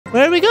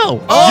Where did we go?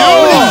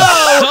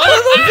 Oh, son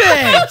of a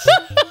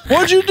bitch!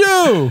 What'd you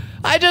do?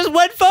 I just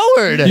went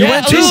forward. You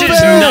went too This is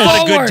fast.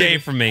 not a good day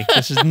for me.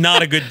 This is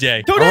not a good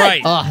day. All right,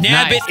 Oh,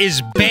 Nabbit nice.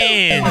 is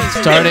banned.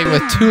 Starting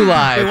with 2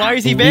 lives. Wait, why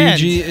is he banned?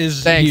 Luigi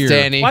is Thanks, here.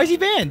 Danny. Why is he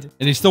banned?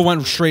 And he still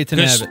went straight to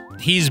Because Nabbit.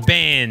 he's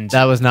banned.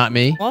 That was not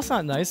me. Well, that's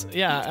not nice.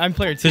 Yeah, I'm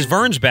player 2. Because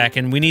Vern's back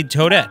and we need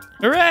Toadette.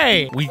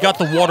 Hooray! We got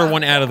the water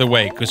one out of the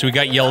way because we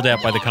got yelled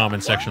at by the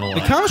comment section a lot.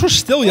 The comments were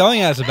still yelling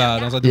at us about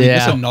it. I was like, did we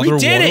miss Yeah. another We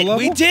did water it! level?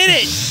 We did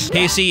it!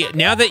 Casey,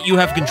 now that you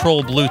have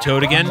control of Blue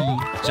Toad again,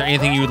 is there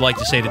anything you would like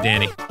to say to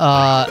Danny?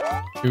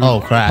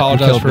 Oh, crap. You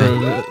Apologize killed for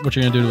me. what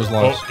you're going to do to his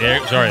lives. Oh,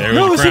 there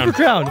No, was the the super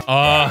crown.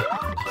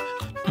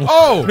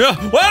 Oh! No.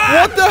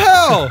 Ah! What the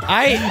hell?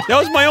 That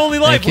was my only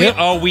life. Thank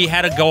you. We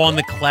had to go on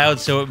the cloud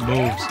so it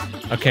moves.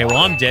 Okay, well,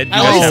 I'm dead. You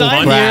At guys least have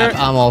I'm fun. here.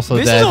 Crap, I'm also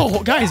This dead.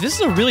 is guys, this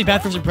is a really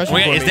bad first impression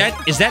Wait, for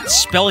is me. that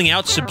spelling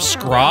out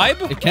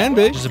subscribe? It can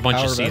be. There's a bunch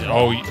Power of C's. that.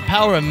 Oh,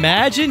 Power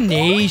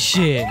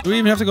imagination. Do we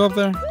even have to go up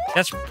there?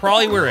 that's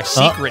probably where a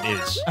secret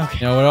is.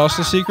 You know what else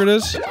the secret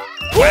is?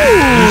 Wow!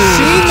 You've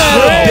seen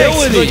that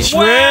Tricks, ability.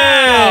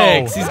 Wow!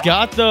 tricks. He's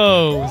got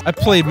those. I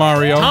played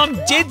Mario. Tom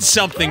did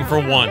something for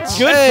once.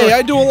 Good Hey, for-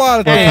 I do a lot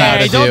of proud Hey,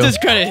 things. of don't you.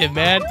 discredit him,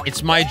 man.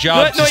 It's my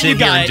job to No, sit you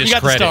here got and it. You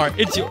got the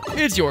discredit. star.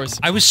 It's yours.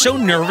 I was so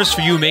nervous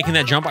for you making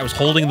that jump. I was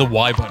holding the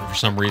Y button for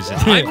some reason.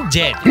 I'm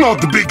dead.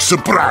 Not a big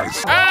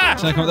surprise. Ah!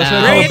 That's not Ow. come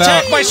Being about.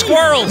 attacked by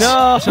squirrels.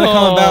 No. That's not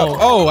come about.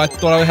 Oh, I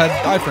thought I had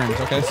iframes.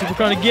 Okay. Super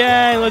crown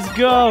again. Let's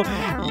go.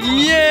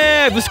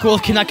 Yeah. The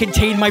squirrels cannot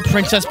contain my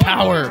princess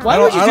power. Why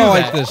would you I do don't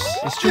that? like this.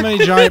 There's too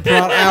many giant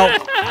piranha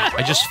out.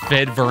 I just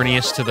fed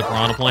Vernius to the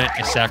piranha plant.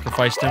 I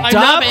sacrificed him. I'm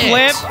Stop not it.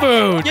 plant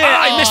food. Yeah,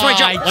 I missed my Oh,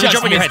 jump. I Let me just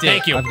jump on your head. missed it.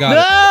 Thank you. I've got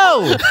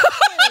No! it.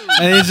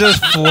 And he's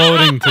just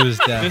floating to his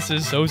death. This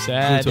is so Blue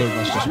sad. Toad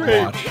must just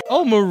watch.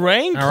 Oh,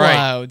 meringue All right.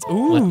 clouds.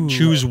 Ooh.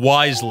 Choose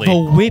wisely. The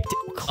whipped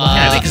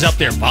Havoc is up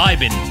there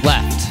vibing.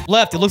 Left.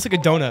 left. It looks like a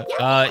donut.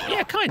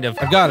 Yeah, kind of.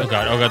 I've got it.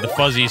 Oh god, the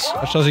fuzzies.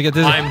 That shows you get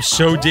dizzy. I'm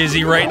so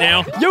dizzy right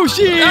now.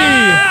 Yoshi!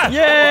 Ah!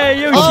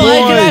 Yay, Yoshi! Oh, I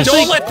can boys. Don't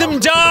actually let them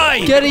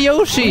die. get a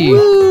Yoshi.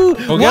 Go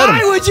get Why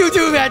him. would you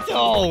do that,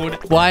 Toad?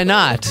 Why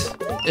not?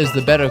 Is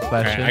the better All right,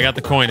 question. I got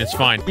the coin. It's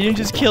fine. You didn't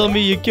just kill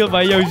me, you killed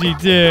my Yoshi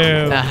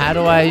too. Now, how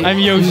do I? I'm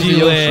use Yoshi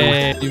the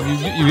lit.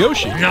 You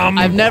Yoshi. Nom.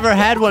 I've never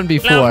had one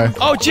before.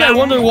 Oh, gee, I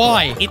wonder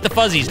why. Eat the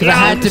fuzzies. Because I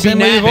had to be Same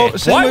way you've al- nabbit.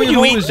 same Why way would you've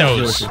you eat always used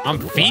those? Yoshi. I'm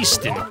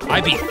feasting.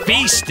 I be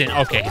feasting.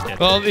 Okay, he's dead.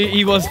 Well,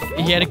 he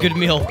had a good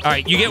meal. All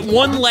right, you get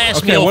one last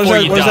Okay, meal what before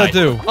does that, you what does die. that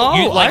do?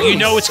 Oh, You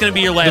know it's gonna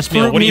be your last The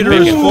meal. fruit What are you meter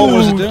is picking? full. What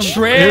does it do?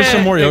 Trick. Here's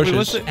some more Wait, Yoshis.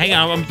 what's it- Hang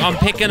on, I'm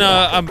picking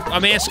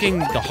I'm asking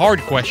the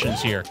hard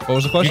questions here. What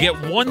was the You question?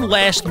 get one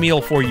last meal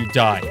before you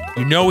die.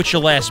 You know it's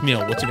your last meal.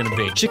 What's it gonna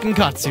be? Chicken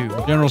katsu.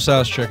 General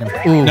Tso's chicken.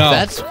 Ooh, no.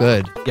 that's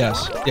good.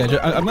 Yes. Yeah,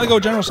 I'm gonna go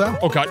General Tso.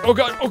 Oh god! Oh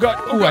god! Oh god!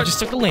 Oh Ooh, I god! just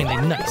took a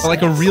landing. Nice. I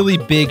like a really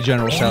big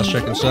General Tso's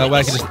chicken, so that way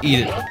I can just eat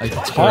it. Like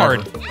It's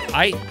hard.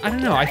 I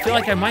don't know. I feel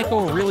like I might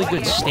go a really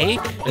good steak,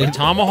 a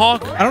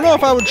tomahawk. I don't know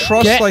if I would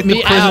trust Get like me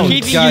the out. prison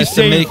Keeping you guys to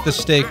safe. make the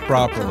steak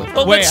properly.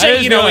 But Wait, let's I say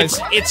just you know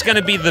realized- it's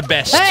gonna be the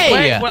best. Hey!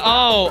 Wait, what?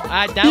 Oh,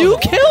 that You was,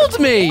 killed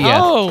me!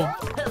 Oh,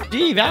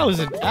 gee, that was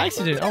an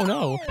accident. Oh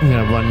no. I'm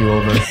gonna run you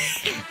over.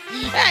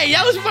 Hey,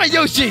 that was my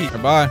Yoshi.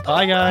 Bye.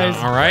 Bye, guys.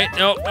 All right.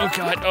 Oh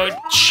god. Oh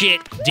shit.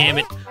 Damn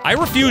it. I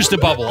refuse to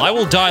bubble. I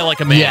will die like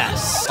a man.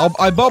 Yes.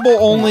 I bubble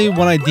only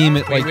when I deem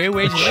it like Wait, a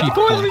leave the cheap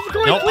coin, thing. leave the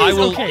coin, No, please. I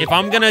will. Okay. If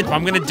I'm gonna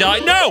die.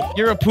 No.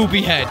 You're a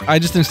poopy head. I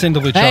just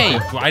instinctively Hey.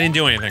 chuckle. I didn't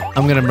do anything.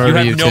 I'm gonna You murder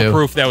have you, no too.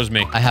 proof that was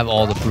me. I have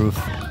all the proof.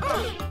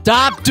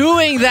 Stop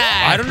doing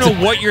that! I don't know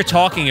what you're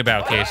talking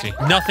about, Casey.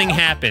 Nothing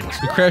happened.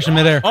 You crashed in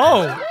midair.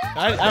 Oh,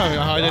 I don't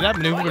know how I did that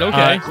maneuver, but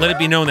okay. Let it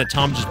be known that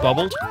Tom just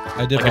bubbled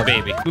I did like a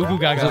bubble. baby. Boo boo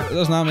gaga. That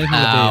does not make me a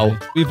Ow.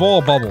 baby. We've all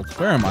bubbled.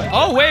 Where am I?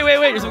 Oh, wait.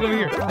 There's something over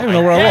here. I don't even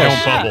know where I I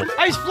was. don't bubble.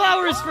 Ice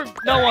flowers for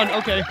no one.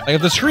 Okay. Like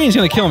if the screen's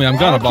gonna kill me, I'm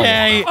gonna bubble.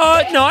 Okay.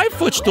 No, I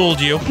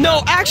footstooled you.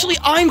 No, actually,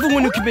 I'm the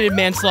one who committed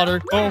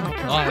manslaughter. Oh my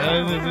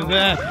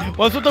god.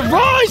 What's with the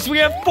rush? We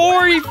have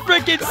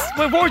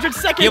 400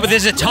 seconds. Yeah, but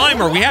there's a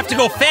timer. We have to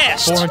go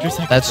fast. 400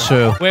 seconds. That's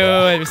true. Wait.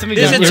 There's something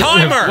There's down a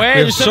here. timer. Wait, We have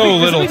there's so something-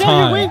 there's little something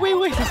down time. here.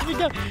 Wait. There's something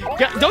down.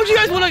 Don't you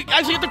guys want to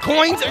actually get the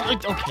coins?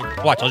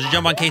 Okay. Watch, I'll just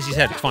jump on Casey's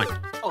head. It's fine.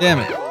 Damn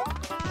it.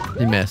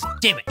 You missed.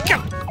 Damn it.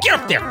 Get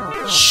up there.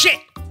 Shit.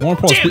 More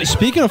important. Damn it.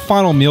 Speaking of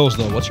final meals,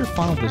 though, what's your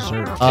final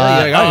dessert?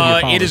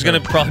 It is going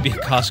to probably be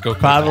a Costco.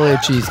 Probably a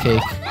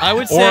cheesecake. I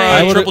would Or say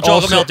I would triple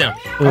chocolate also- meltdown.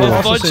 I would Ooh.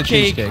 also say fudge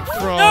cake cheesecake.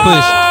 from. No! Okay,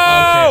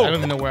 I don't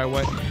even know where I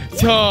went.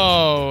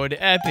 Toad,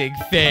 epic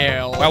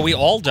fail. Wow, we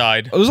all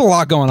died. There's a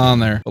lot going on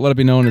there. But let it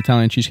be known,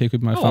 Italian cheesecake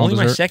would be my Oh, final only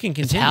my dessert. second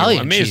continuum.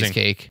 Italian Amazing.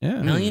 cheesecake.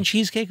 Yeah. Italian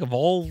cheesecake of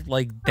all,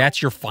 like,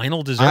 that's your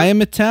final dessert? I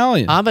am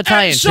Italian. I'm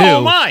Italian so too.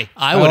 am I.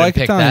 I wouldn't like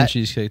pick Italian that.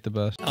 cheesecake the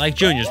best. I like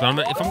Junior's, but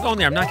if I'm going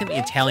there, I'm not getting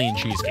the Italian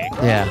cheesecake.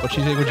 Yeah. What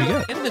cheesecake would you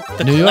get? Getting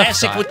the New York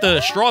classic style. with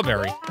the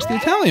strawberry. It's the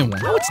Italian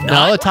one. No, it's No,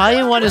 not.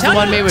 Italian one is the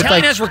one made with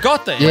Italian like. has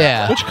ricotta. in it.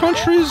 Yeah. Which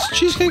country's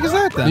cheesecake is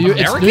that then? It's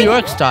American? New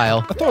York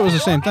style. I thought it was the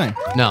same thing.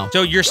 No.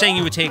 So you're saying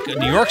you would take make a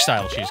New York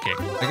style cheesecake.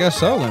 I guess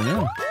so then,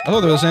 yeah. I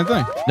thought they were the same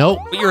thing. Nope.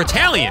 But you're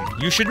Italian.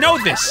 You should know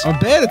this. I'm a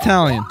bad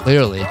Italian.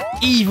 Clearly.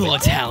 Evil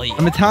Italian.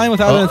 I'm Italian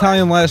without an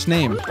Italian last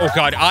name. Oh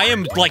God, I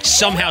am like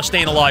somehow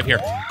staying alive here.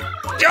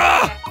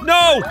 Ah,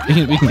 no!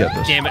 We can get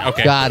this. Damn it.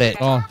 Okay. Got it.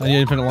 Oh, I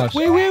need infinite lives.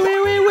 Wait.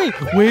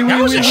 That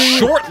was a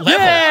short level.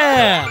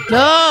 Yeah. No.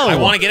 I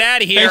want to get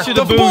out of here. Thanks to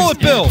the bullet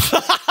bill.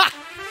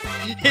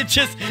 It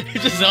just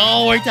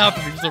all worked out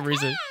for me for some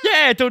reason.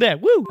 Yeah, throw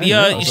that. Woo.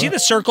 You see the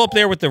circle up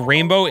there with the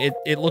rainbow?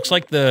 It looks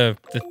like the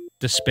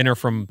spinner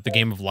from the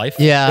Game of Life.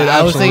 Yeah, It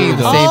I was thinking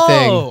the same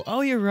thing.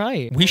 Oh, you're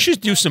right. We should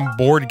do some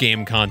board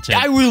game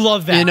content. I would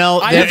love that. You know,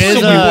 I there have so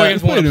is many a- board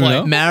games I want to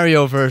play.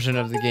 Mario version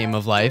of the Game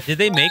of Life. Did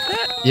they make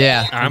that?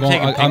 Yeah. I'm taking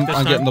pink this I'm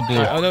time. getting the blue.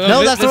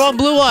 No, that's the wrong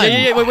blue one.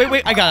 Yeah,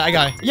 wait. I got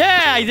it.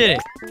 Yeah, I did it.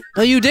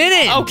 No, you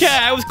didn't. Okay,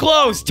 I was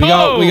close. We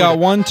got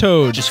one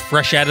toad. Just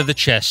fresh out of the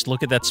chest.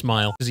 Look at that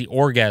smile. Because he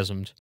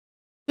orgasmed.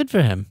 Good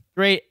for him.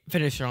 Great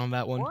finisher on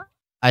that one.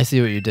 I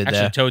see what you did Actually,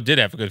 there. Toad did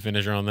have a good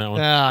finisher on that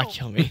one. Ah,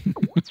 kill me.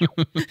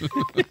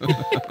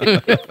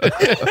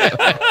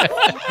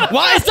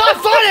 Why? It's not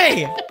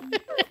funny!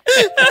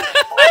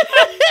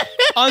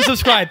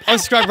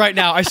 Unsubscribe right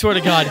now. I swear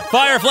to God.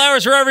 Fire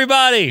flowers for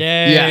everybody!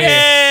 Yay.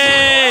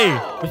 Yay!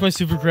 Where's my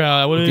super crown?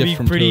 I want to Gift be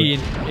from pretty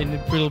in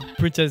the little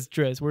princess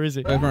dress. Where is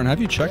it? Hey, Vern,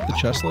 have you checked the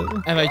chest lately?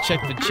 Have I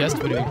checked the chest?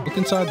 What do you mean? Look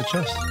inside the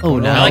chest. Oh,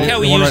 no. I like how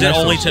The we one use right it next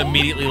to only us. to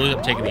immediately look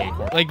up taking the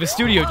acorn. Like the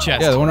studio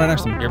chest. Yeah, the one right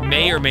next to me. There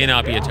may or may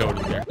not be a toad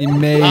in there. He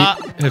may have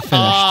finished.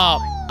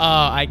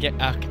 I get.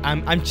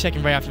 I'm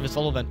checking right after this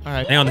level then. All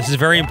right. Hang on, this is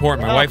very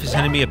important. My wife is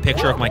sending me a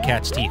picture of my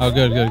cat's teeth. Oh,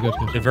 good.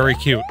 They're very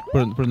cute.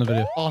 Put it in the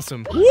video.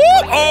 Awesome.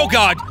 Oh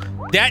God!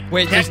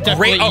 Wait, that's there's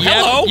great. Oh, definitely-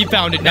 hello! yep, you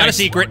found it. Not a Nice.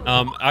 secret.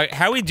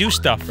 How we do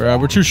stuff.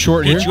 We're too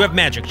short here. Peach, you have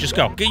magic. Just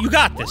go. You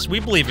got this. We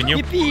believe in you.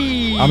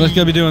 Yippee! I'm just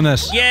gonna be doing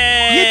this.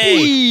 Yay!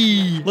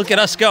 Yippee! Look at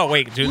us go.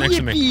 Wait, do it next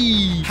to me.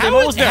 Yippee! I'm How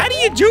almost there. do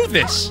you do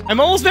this? I'm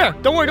almost there.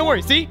 Don't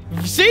worry. See?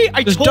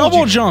 I Just told double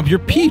you. jump. You're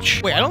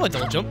Peach. Wait, I don't like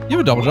double jump. You have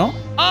a double jump.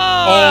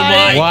 Oh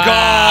my Wow.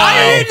 God!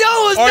 I didn't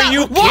know it was Are not.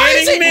 you Why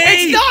is kidding it?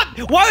 me? It's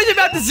not. Why is it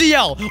about the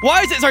ZL?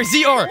 Why is it? Sorry,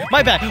 ZR.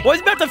 My bad. Why is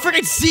it about the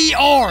freaking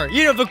CR?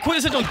 You know, the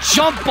quintessential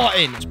jump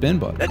button. Spin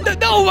button.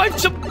 No, my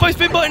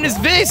spin button is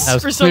this That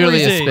was for some clearly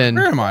reason. a spin.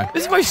 Where am I?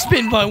 This is my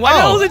spin button. Why the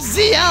Oh. hell is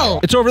it ZL?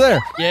 It's over there.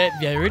 Yeah,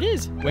 there it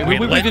is. Wait, Wait,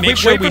 wait make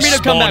sure for we me to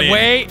come spawn back. in.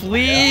 Wait,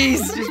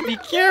 please, just be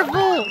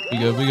careful. We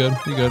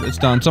good. It's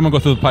done. Someone go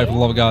through the pipe for the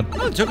love of God.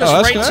 Oh, it took us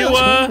that's right good. to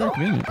That's very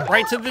convenient.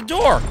 right to the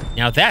door.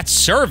 Now that's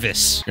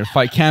service. Gonna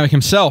fight Kamek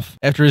himself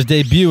after his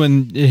debut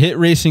in the hit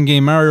racing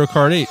game Mario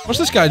Kart 8. What's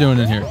this guy doing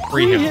in here?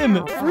 Free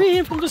him. Free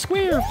him from the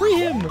square. Free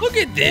him. Look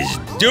at this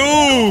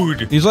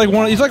dude. He's like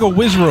a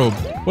whiz robe.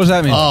 What does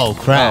that mean? Oh,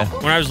 crap.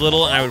 When I was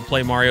little and I would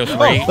play Mario 3,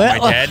 Oh, my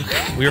dad,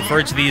 we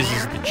referred to these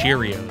as the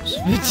Cheerios.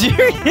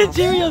 The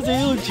Cheerios,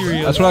 they look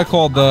Cheerios. That's what I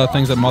called the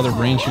things that Mother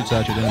Brain shoots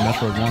at you in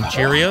Metroid 1.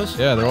 Cheerios?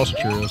 Yeah, they're also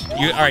Cheerios.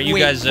 All right, you Wait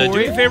guys, do for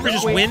me it. a favor,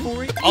 just Wait win.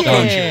 for it. I'll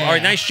coach you. Yeah. All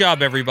right, nice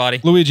job, everybody.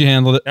 Luigi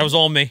handled it. That was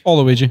all me. Oh,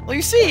 Luigi. Well,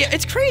 you see,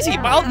 it's crazy.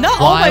 Well, not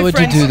all Why my would you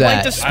friends do like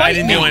that? to spite I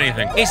didn't me. do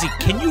anything. Casey,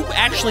 can you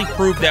actually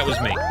prove that was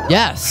me?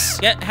 Yes.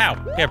 Yeah, how?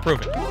 Yeah,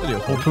 prove it.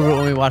 We'll prove it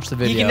when we watch the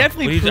He video. can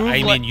definitely What do you prove.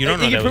 th- I mean, you don't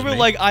know He that can was prove it me.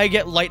 like I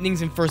get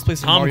lightnings in first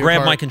place. in Tom Mario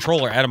grabbed Kart. my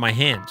controller out of my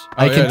hand,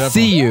 I Oh, can yeah, definitely.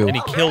 see you. and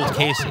he killed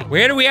Casey.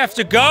 Where do we have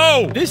to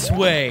go? This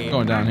way.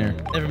 Going down here.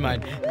 Never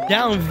mind.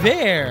 Down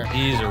there.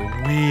 These are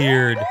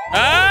weird.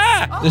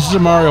 Ah! This is a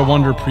Mario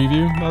Wonder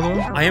preview, by the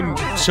way. I am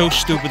so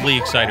stupidly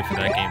excited for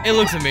that game. It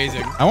looks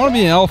amazing. I want to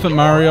be an Elephant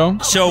Mario.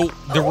 So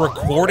the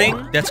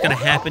recording that's going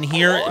to happen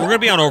here, we're going to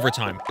be on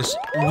overtime. 'Cause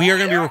we are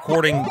going to be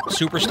recording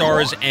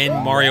Superstars and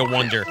Mario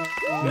Wonder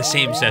in the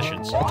same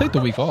sessions. I'll take the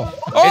week off.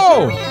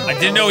 Oh! I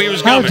didn't know he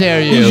was How coming.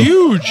 dare He's you?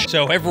 huge!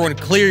 So everyone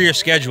clear your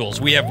schedules.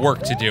 We have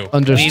work to do.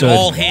 Understood. We need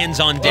all hands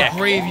on deck. A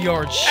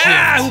graveyard shift.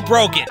 Ah, who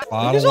broke it?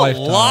 Lot There's of a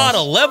lifetimes. lot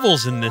of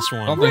levels in this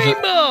one.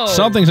 Rainbow.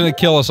 Something's gonna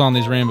kill us on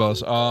these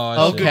rainbows. Oh, I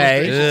see.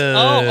 Okay.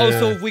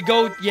 So if we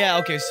go, yeah,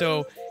 okay,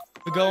 so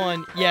we go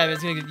on, yeah,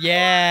 it's gonna,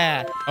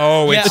 yeah.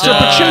 Oh, Yeah, it's a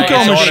pachinko it's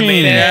machine.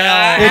 automated.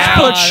 It's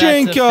That's a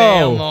pachinko.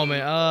 fail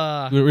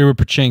moment. We were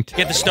pachinked.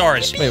 Get the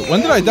stars. Wait,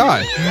 when did I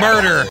die?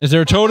 Murder. Is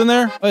there a toad in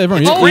there? Oh,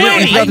 everyone, Oh, you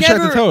wait, forgot to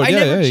check the toad. Yeah,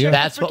 never yeah, you checked go.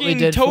 That's the what we freaking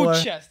did toad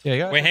for- chest. Yeah, you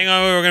got it. Wait, hang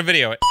on. We're going to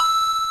video it.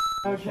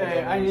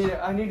 Okay, I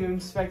need to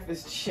inspect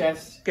this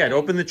chest. Good.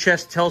 Open the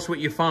chest. Tell us what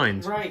you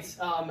find. Right,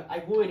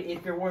 I would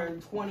if there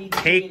weren't 20.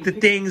 Take the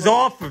things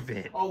off of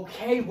it.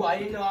 Okay, well, I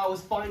didn't know I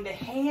was fine to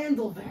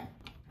handle that.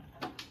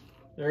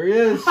 There he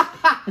is.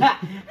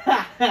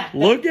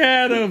 Look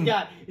at him.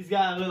 He's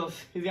got a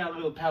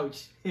little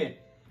pouch. Yeah.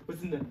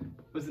 What's in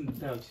the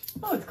pouch?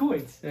 Oh, it's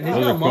coins.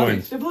 Those are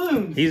coins. The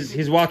balloons.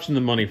 He's watching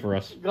the money for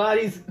us. Glad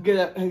he's good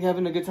at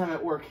having a good time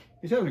at work.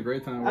 He's having a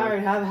great time. All right,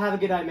 have a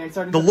good night, man.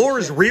 Sorry to The lore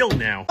is real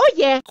now. Oh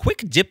yeah.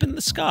 Quick dip in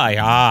the sky.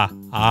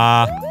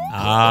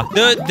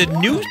 The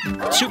new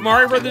Super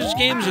Mario Brothers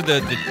games or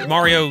the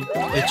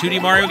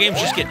 2D Mario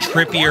games just get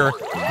trippier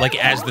like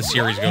as the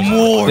series goes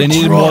on. They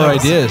needed more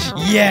ideas.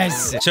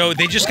 Yes. So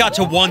they just got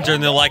to Wonder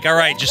and they're like, all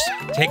right, just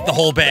take the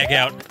whole bag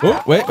out.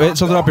 Oh, wait,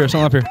 something up here, There's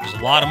a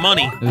lot of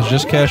money. It's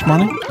just cash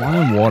money? Wine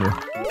and water.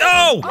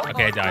 No!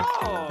 Okay, I died.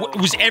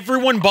 Was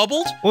everyone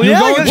bubbled? Well, You're yeah,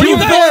 going you too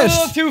went fast. a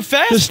little too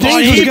fast. The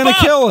stage was Keep gonna up.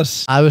 kill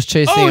us. I was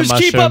chasing Oh, a just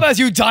keep mushroom. up as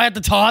you die at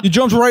the top. You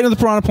jumped right into the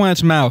piranha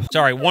plant's mouth.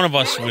 Sorry, one of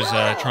us was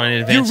trying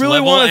to advance You really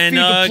the level wanna and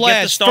feed the get the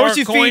plants. star First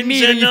you feed coins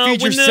me, then you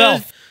feed win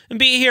yourself. and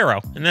be a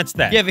hero, and that's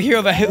that. Yeah, the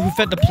hero who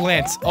fed the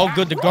plants. Oh,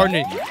 good. The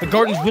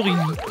garden's really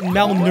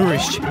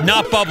malnourished.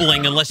 Not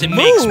bubbling unless it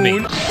makes me.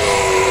 Moon?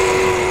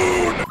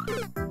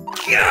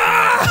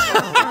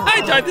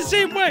 I died the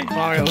same way.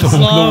 Mario,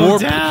 slow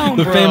down,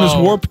 the bro. famous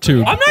warp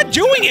tube. I'm not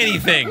doing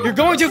anything. You're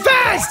going too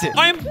fast.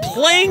 I'm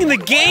playing the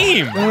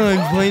game.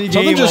 I'm playing the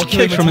Something game. just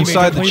kicked from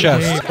inside the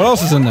chest. What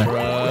else is in there?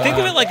 Think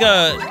of it like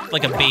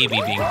a baby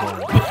being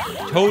born.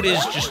 Toad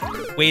is just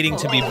waiting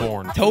to be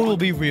born. Toad will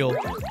be real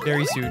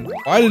very soon.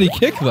 Why did he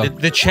kick them?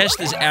 The chest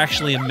is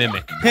actually a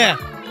mimic. Yeah,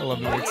 I love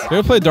it. You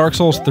ever play Dark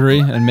Souls 3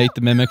 and make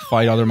the mimic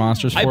fight other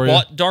monsters I for you?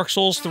 bought Dark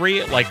Souls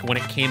 3 like when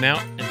it came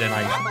out, and then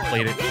I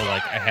played it for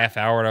like a half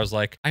hour, and I was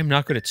like, I'm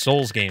not good at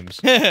Souls games.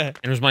 And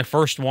it was my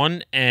first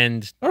one,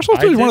 and Dark Souls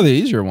 3 is one of the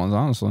easier ones,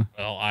 honestly.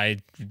 well, I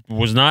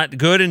was not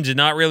good and did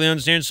not really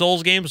understand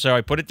Souls games, so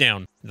I put it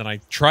down. Then I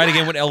tried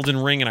again with Elden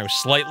Ring, and I was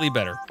slightly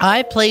better.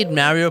 I played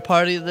Mario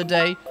Party the other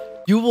day.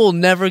 You will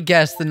never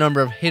guess the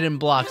number of hidden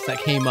blocks that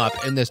came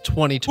up in this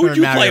 20-turn Who'd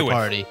you play Mario with?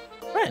 Party.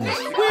 Friends.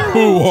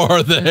 Who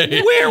are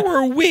they? Where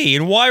were we,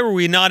 and why were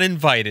we not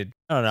invited?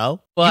 I don't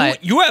know.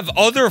 But, You have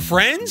other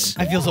friends?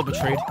 I feel so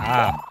betrayed.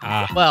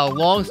 well,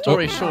 long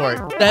story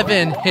short,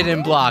 7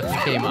 hidden blocks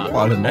came up. A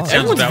lot of them. That sounds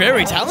Everyone's about-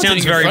 very talented. Sounds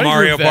in your very friend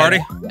Mario group, Party.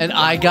 then. And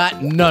I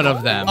got none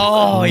of them.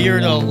 Oh,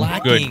 you're the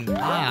lacking.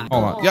 Ah.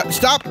 Hold on. Yeah,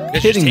 stop It's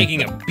just hitting me.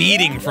 taking a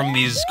beating from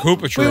these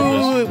Koopa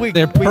Troopas. Wait.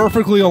 They're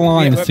perfectly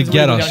aligned Yeah, to there's a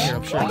get way to go us. down here,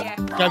 I'm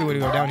sure. Gotta be a way to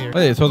go down here.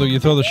 Hey, you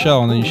throw the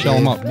shell and then you shell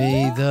them up. Give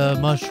me the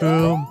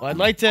mushroom. Well, I'd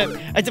like to.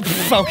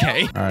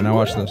 Okay. All right, now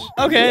watch this.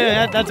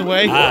 Okay, that's a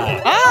way.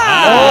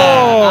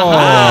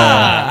 Oh!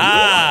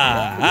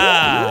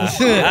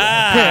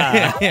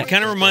 It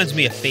kind of reminds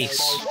me of Face,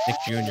 Nick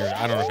Jr.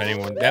 I don't know if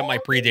anyone, that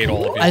might predate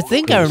all of you. I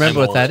think I remember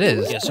what that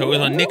is. Yeah, so it was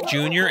on Nick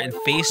Jr. and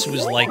Face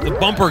was like the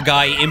bumper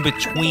guy in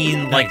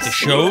between like the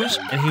shows,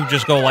 and he would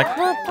just go like,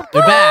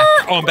 They're back.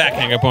 oh, I'm back,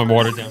 hang up on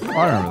water down.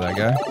 I remember that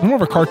guy. I'm more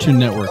of a Cartoon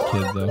Network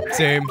kid, though.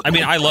 Same. I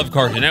mean, I love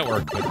Cartoon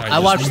Network, but I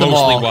just watched them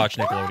mostly all. watch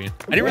Nickelodeon.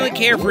 I didn't really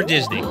care for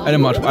Disney. I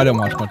didn't watch much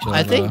of that.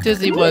 I think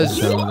Disney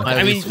was my I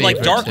mean, least like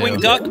favorite, Darkwing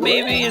too. Duck,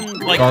 maybe,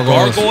 and like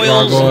Gargoyles.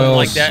 Gargoyles, and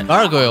like that.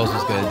 Gargoyles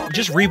was good.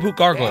 Just reboot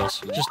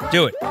Gargoyles. Just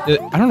do it.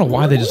 I don't know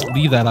why they just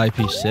leave that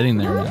IP sitting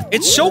there, man.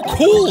 It's so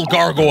cool,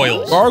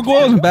 Gargoyles.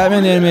 Gargoyles and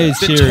Batman animated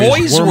The series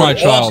toys were were my awesome.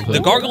 childhood. The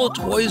Gargoyle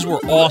toys were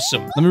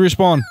awesome. Let me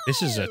respawn.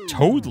 This is a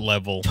Toad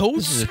level.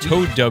 This is a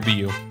Toad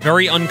W.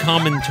 Very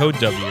uncommon Toad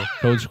W.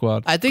 Toad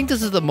Squad. I think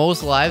this is the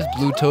most lives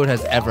Blue Toad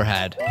has ever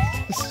had. 2?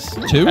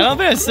 I don't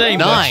think I'm saying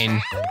much.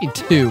 9.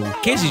 2.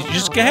 Casey,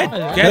 just go ahead. Go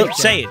ahead.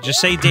 Say it. Just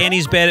say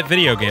Danny's bad at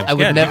video games. I would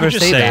Go ahead, you never can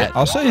just say that. it.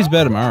 I'll say he's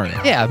better Mario.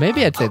 Yeah,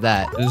 maybe I'd say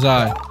that. It is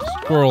I,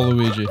 Squirrel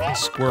Luigi,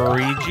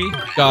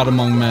 Squirregi. God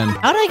among men.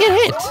 How did I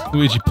get hit?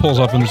 Luigi pulls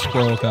up in the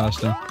squirrel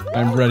costume.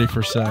 I'm ready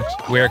for sex.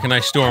 Where can I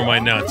store my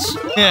nuts?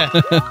 Yeah.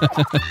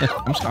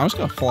 I'm just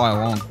gonna fly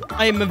along.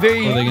 I am a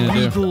very What are they gonna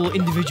do? legal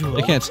individual.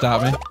 They can't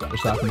stop me. They're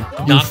stopping me.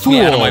 Knock me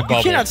out of my You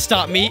bubble. cannot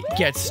stop me.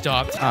 Get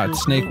stopped. Ah,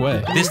 it's Snake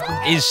Way. This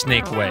is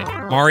Snake Way.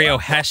 Mario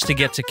has to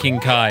get to King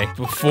Kai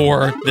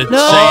before the No!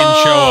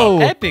 Saiyans show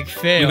up. Epic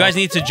fail. You guys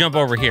need to jump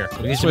over here.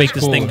 We need to way's make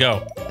this cool. thing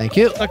go. Thank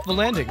you. Stuck the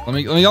landing. Let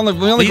me on the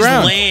Please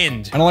ground.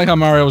 land. I don't like how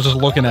Mario was just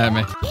looking at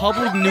me.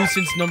 Public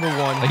nuisance number 1.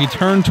 Like he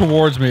turned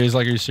towards me. He's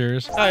like, "Are you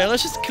serious?" All right,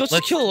 let's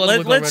kill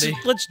Ludwig already.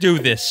 Let's do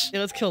this.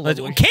 Yeah, let's kill We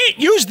Ludwig. can't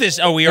use this.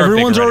 Oh, we are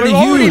Everyone's big already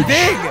We're huge.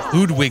 big.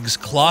 Ludwig's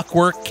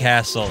Clockwork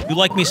Castle. You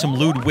like me some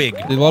Ludwig?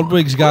 The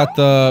Ludwig's got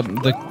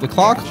the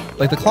clock,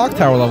 like the clock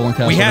tower level in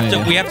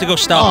Castlevania. We have to go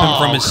stop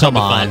him from his come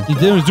subathon. on.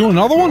 He was doing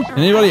another one.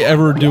 Anybody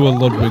ever do a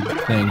Ludwig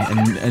thing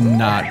and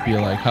not be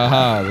like,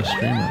 haha, the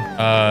streamer?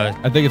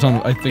 I think it's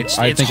on. I think It's it's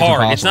hard. It's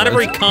impossible. not a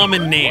very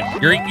common name.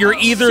 You're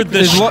either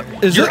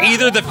the you're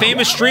either the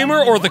famous streamer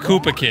or the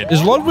Koopa Kid.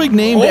 Is Ludwig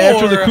named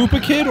after the Or-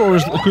 Koopa Kid, or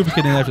is the Koopa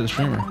Kid named after the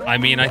streamer? I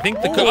mean, I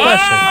think the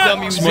The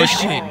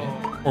musician.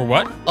 or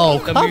what? Oh,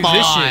 The come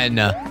musician.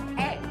 on.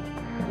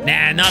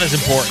 Nah, not as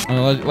important. I'm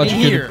gonna let In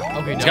you here. kid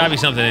Okay, There's no. gotta be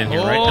something in here,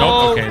 right?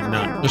 Oh. Nope. Okay,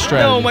 not. the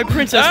strategy. No, my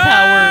princess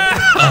power.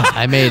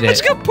 I made It's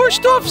it. got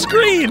pushed off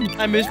screen.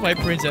 I miss my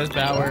princess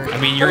power. I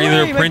mean, you're Hooray,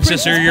 either a my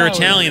princess or you're power.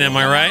 Italian, am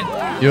I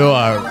right? You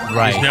are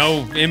right. There's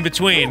no in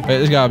between. Wait,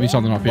 there's gotta be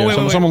something up here.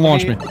 Someone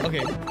launch me. Okay.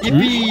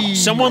 Yippee.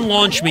 Someone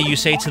launch me, you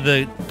say to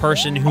the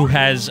person who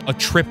has a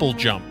triple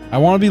jump. I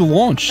want to be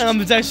launched.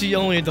 It's actually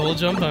only a double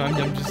jump. I'm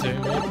just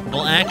saying.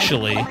 Well,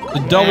 actually,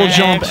 The double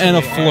jump and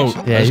a float.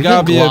 Yeah, There's you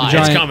gotta can be a glide.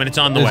 giant. It's coming. It's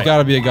on the way. There's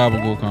gotta be a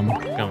gabagool coming.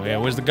 oh, yeah,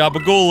 where's the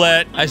gabagool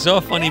at? I saw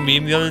a funny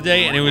meme the other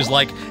day, and it was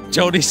like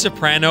Tony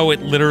Soprano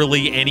at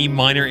literally any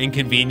minor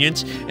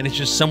inconvenience, and it's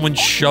just someone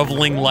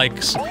shoveling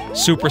like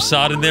super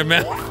sod in their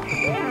mouth.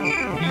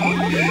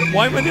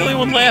 Why am I the only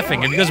one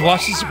laughing? Have you guys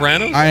watched The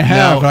Sopranos? I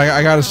have, No. but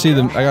I gotta see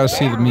them. I gotta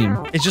see the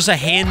meme. It's just a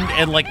hand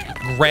and like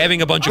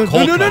grabbing a bunch of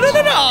cold No! cuts.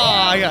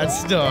 I got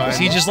stuck.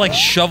 He just like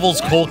shovels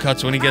cold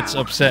cuts when he gets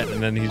upset,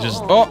 and then he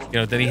just,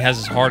 then he has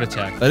his heart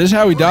attack. That is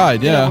how he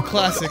died. Yeah.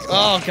 Classic.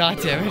 Oh, god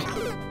damn it.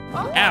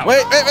 Ow!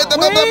 Wait.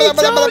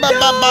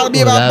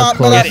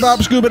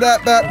 Scuba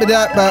that. There we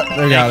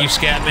Thank go. you,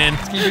 Scatman.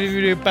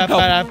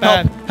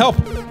 Help.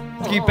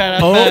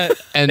 Oh,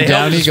 and They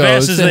down helped he as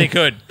fast goes. as they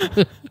could.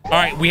 All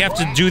right, we have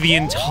to do the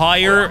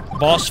entire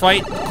boss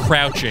fight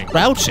crouching.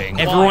 Crouching.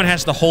 Everyone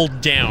has to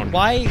hold down.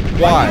 Why?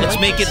 Let's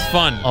make it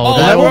fun. Oh,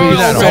 That that won't would be be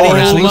that already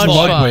hard. It's much fun.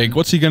 Ludwig.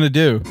 What's he gonna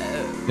do?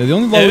 Yeah, the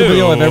only Ludwig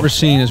video I've ever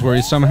seen is where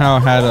he somehow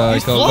had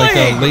like a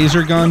flying.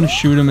 laser gun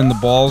shoot him in the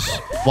balls.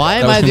 Why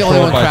am That was I the only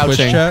one controlled by Twitch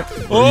crouching? chat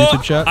or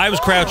YouTube chat. I was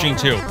crouching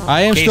too.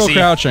 I am still Casey,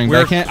 crouching,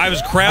 but I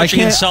was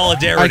crouching in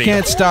solidarity. I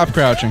can't stop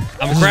crouching.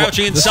 I'm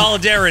crouching in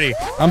solidarity.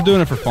 I'm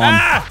doing it for fun.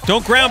 Ah!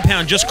 Don't ground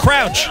pound, just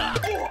crouch.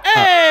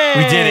 Hey!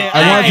 We did it.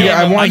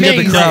 I wanted to get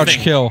the made crouch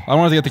nothing. kill. I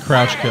wanted to get the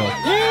crouch kill.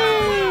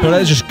 But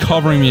that is just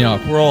covering me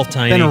up. We're all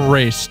tiny. Then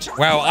erased.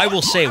 Wow, I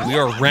will say we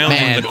are rounding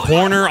Man. the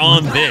corner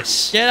on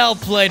this. Get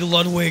outplayed,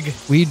 Ludwig.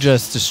 We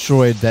just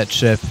destroyed that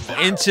ship.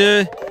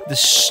 Into the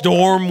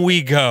storm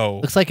we go.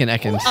 Looks like an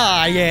Ekans.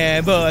 I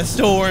am a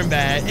storm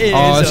bat.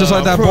 Oh, it's just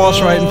like that boss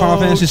right in Final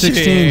Fantasy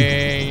 16. Oh.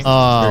 Here it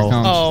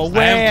comes. Oh, I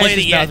where haven't played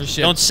is it yet. Bowser's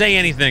ship? Don't say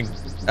anything.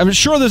 I'm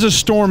sure there's a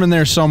storm in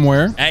there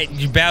somewhere. Hey,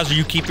 Bowser,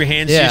 you keep your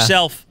hands to Yeah.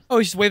 yourself. Oh,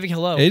 he's just waving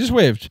hello. Yeah, he just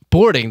waved.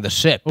 Boarding the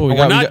ship. Oh,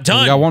 We're not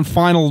done. We got one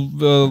final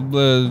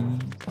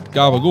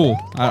gabagool.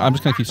 I'm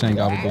just gonna keep saying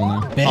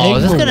gabagool now. Oh,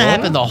 is this gonna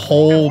happen the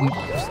whole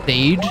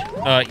stage?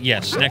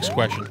 Yes. Next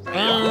question.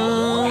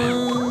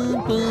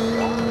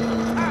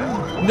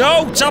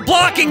 No, stop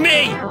blocking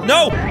me!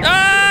 No!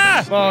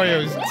 Ah!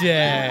 Mario's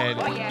dead.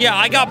 Yeah,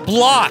 I got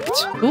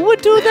blocked. Who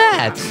would do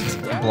that?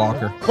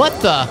 Blocker. What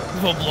the?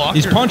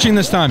 He's punching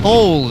this time.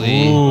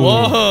 Holy. Ooh.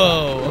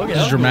 Whoa. Okay,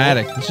 This is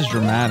dramatic. This is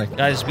dramatic.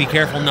 Guys, be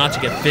careful not to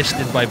get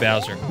fisted by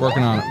Bowser.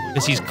 Working on it.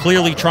 Because he's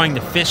clearly trying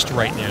to fist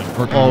right now.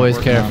 Always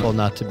Working on careful it.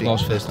 not to be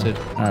Lost fisted.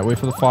 All right, wait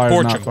for the fire.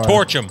 Torch not him, fire.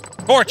 torch him,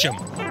 torch him.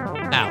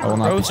 I will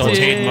not be Roasted.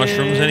 Sauteed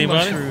mushrooms,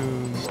 anybody? Mushrooms.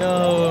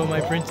 Oh,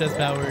 my princess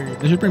power.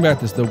 They should bring back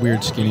the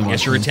weird skinny one.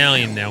 Guess you're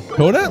Italian now.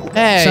 Toadette?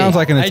 Hey. Sounds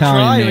like an I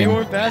Italian tried, but name. you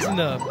weren't fast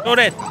enough.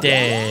 Odette.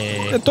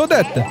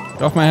 Toadette.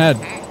 Get off my head.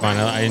 Fine,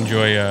 I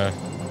enjoy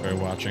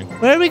watching.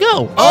 Where did we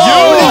go?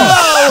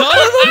 Son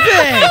of a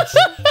bitch!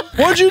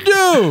 What'd you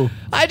do?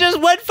 I just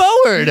went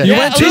forward. You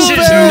went too This is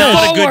fast.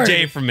 not a good Forward.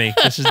 day for me.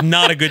 This is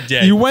not a good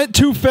day. You went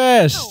too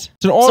fast.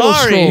 It's an auto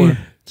Sorry. scroller.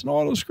 It's an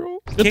auto scroll.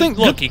 Good thing.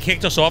 Look, he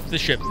kicked us off the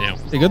ship now.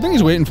 Good thing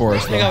he's waiting for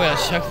us I think I though.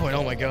 got a checkpoint.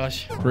 Oh my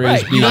gosh.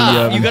 Praise Right, be you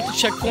got, the, you got the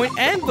checkpoint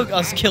and look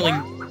us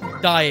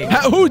dying.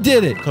 Who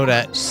did it?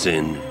 Toadette.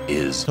 Sin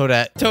is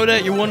Toadette.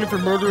 Toadette, you're wanted for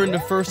murder in the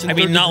first and I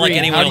mean, third not like degree.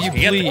 anyone How else do can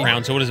you get the plead?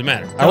 crown, so what does it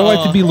matter? I would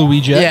like to be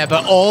Luigi. Yeah,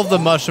 but all of the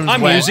mushrooms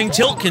I'm went. using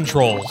tilt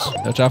controls.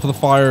 Watch out for the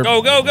fire.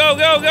 Go, go, go,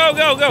 go, go,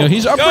 go, go. You know,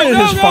 he's Go, upgraded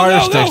go, his go, fire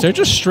go, sticks. go. They're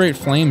just straight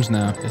flames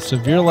now. A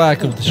severe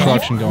lack of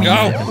destruction going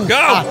on. Go,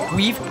 go.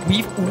 Weave,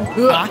 weave,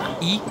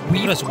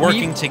 Us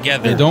working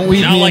together. Hey, don't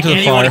weave Not me like into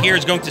the anyone fire. here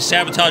is going to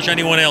sabotage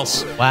anyone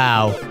else.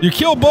 Wow. You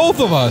killed both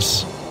of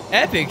us.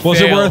 Epic Was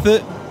fail. it worth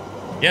it?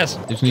 Yes.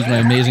 Just needs my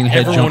amazing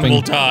head Everyone jumping.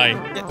 will die.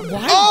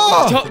 Why?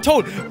 Oh!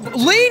 Toad,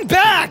 lean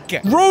back!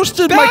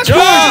 Roasted my Back,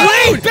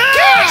 God! lean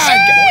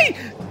back!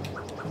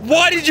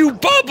 Why did you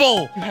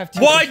bubble? have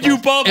tilt Why'd you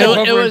controls. bubble? It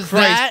Over in was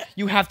Christ, that-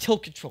 You have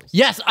tilt controls.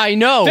 Yes, I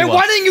know. Then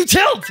why didn't you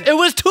tilt? It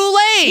was too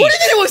late. What do you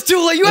mean it was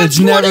too late? You had It's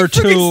 20 never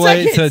too freaking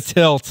late to seconds.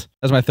 tilt.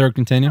 That's my third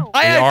continue.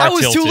 I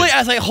was too tilted. late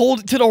as I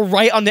hold to the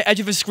right on the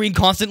edge of the screen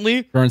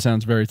constantly. Burn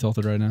sounds very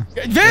tilted right now.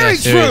 Very Yeah,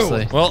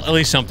 seriously. true. Well, at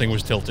least something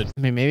was tilted. I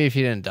mean, maybe if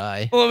you didn't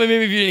die. Well, maybe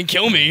if you didn't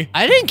kill me.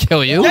 I didn't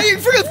kill you. Yeah, you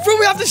freaking threw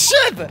me off the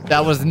ship.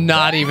 That was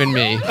not even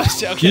me.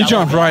 Okay, You that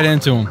jumped was- right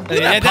into him.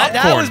 Yeah, that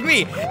popcorn. was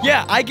me.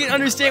 Yeah, I can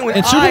understand when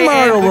In Super I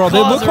Mario am the World,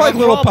 they cause look of like a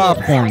little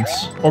problem.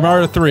 popcorns. Or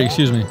Mario 3,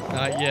 excuse me.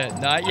 Not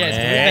yet, not yet. It's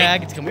coming Hey.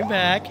 back. It's coming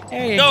back.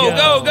 There you Go,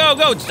 go, go,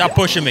 go. Stop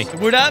pushing me.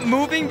 We're not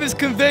moving this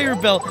conveyor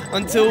belt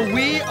until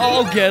we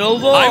all get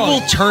along. I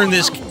will turn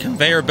this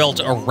conveyor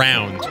belt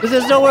around. Because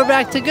there's nowhere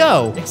back to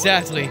go.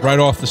 Exactly. Right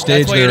off the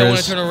stage That's why you there don't want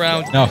is. to turn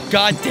around. No.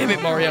 God damn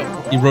it, Mario.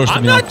 He roasted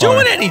I'm me on not fire.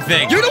 doing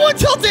anything. You're the one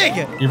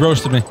tilting. He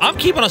roasted me. I'm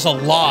keeping us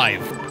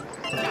alive.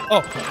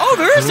 Oh,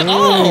 there is.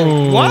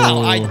 Oh, Ooh.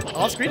 wow.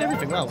 I'll screen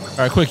everything. Wow. All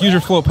right, quick, use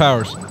your float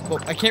powers. Well,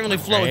 I can't really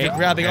float if you're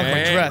grabbing off my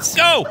Hey, dress.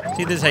 Go.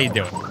 See, this is how you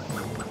do it.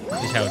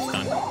 This is how it's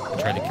done.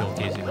 I tried to kill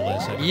Casey the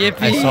last second.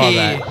 Yippee. I saw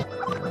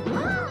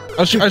that.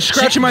 I was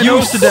scratching my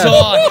nose to death.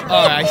 All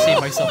right, I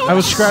saved myself. I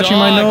was scratching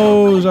my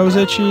nose. I was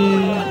itchy.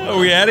 Are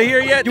we out of here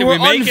yet? You Did were we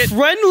make it?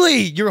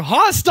 unfriendly. You're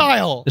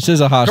hostile. This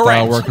is a hostile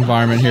Correct. work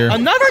environment here.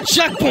 Another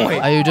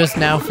checkpoint. Are you just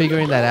now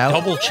figuring that out?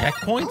 Double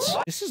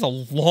checkpoints? This is a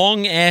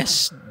long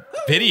ass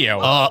video.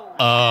 Oh,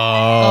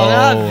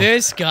 not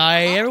this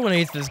guy. Everyone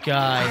hates this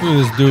guy. Look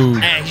at this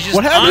dude. He's just,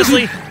 What happens?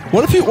 honestly,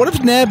 What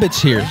if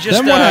Nabbit's here? he's just,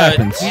 Then what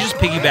happens? He's just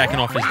piggybacking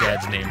off his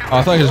dad's name. Oh,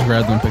 I thought he just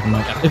grabbed them and picked him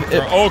up.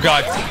 Oh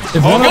god.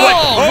 if Oh one of- god.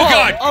 Oh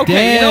god.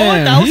 Okay, you know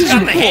what? That was he's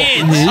kind of got the cool.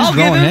 hands. He's I'll give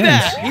throwing him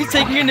hands. that. He's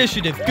taking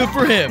initiative. Good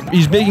for him.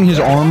 He's making his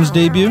arms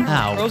debut.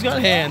 Ow. Bro's got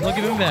hands. I'll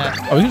give him that.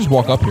 Oh, you can just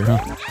walk up here, huh?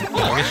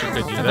 I guess you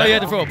could do I thought you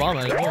had that. to throw a bomb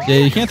at it. Yeah,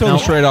 you can't throw them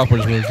No. straight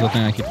upwards. Was the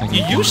thing I keep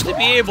thinking. You used to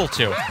be able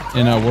to.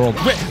 in a world.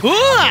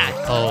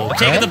 Oh, I'm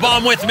taking the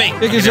bomb with me.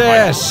 Kick his Okay, never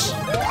mind. ass.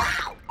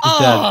 He's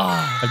dead.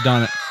 I've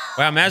done it.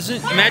 Wow,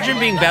 imagine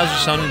being Bowser's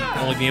son and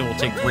only being able to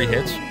take 3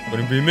 hits.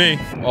 Wouldn't be me.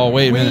 Oh,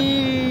 wait a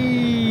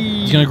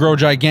minute. He's gonna grow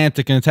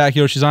gigantic and attack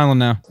Yoshi's Island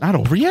now. Not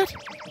over yet?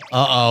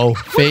 Uh-oh.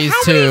 Phase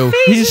 2.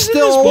 He's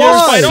still You're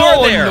alive. so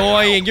So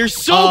annoying. You're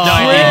so Oh,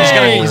 No,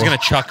 crazy. he's gonna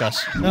chuck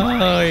us.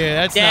 Oh yeah,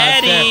 that's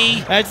Daddy.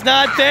 not fair. That's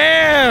not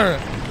fair.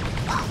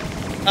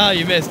 Oh,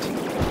 you missed.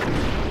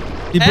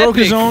 He broke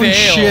his Epic own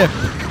fail. ship.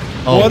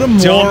 Oh, What a dumb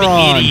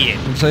moron. idiot.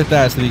 Looks like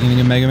that's the beginning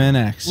of Mega Man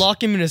X.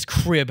 Lock him in his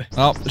crib.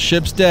 Oh, the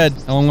ship's dead,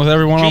 along with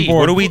everyone on Gee, board.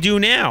 what do we do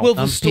now? Will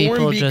the Some storm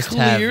people be just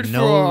have cleared no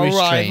for our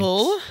restraints.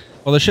 arrival?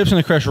 Well, the ship's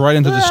gonna crash right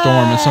into the storm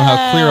and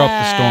somehow clear up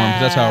the storm,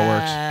 'cause that's how it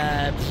works.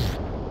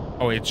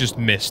 Oh, it just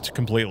missed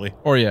completely.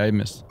 Or yeah, I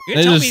missed. You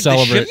They tell just me the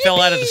celebrate. ship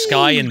fell out of the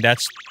sky and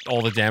that's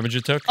all the damage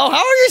it took? Oh, how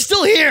are you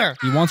still here?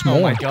 He wants Oh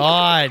more. my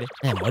god.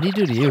 Man, what do you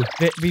do to you?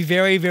 Be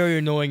very, very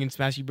annoying in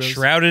Smashy Bros.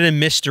 Shrouded in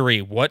mystery.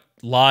 What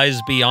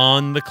lies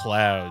beyond the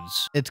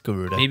clouds? It's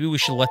Garuda. Maybe we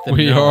should let them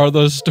We know. are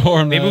the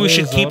storm. Maybe that we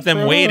should is keep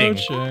them waiting.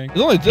 approaching.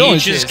 There's only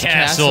Peach's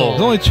Castle.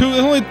 There's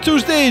only two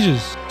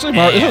stages. It's like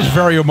Mario, this is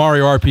very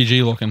Mario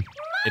RPG looking.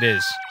 It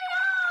is.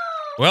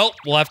 Well,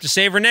 we'll have to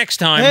save her next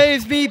time. Hey,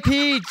 it's me,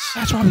 Peach.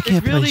 That's why we can't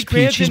It's really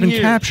play Peach. He's cramped been in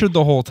here. captured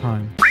the whole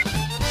time.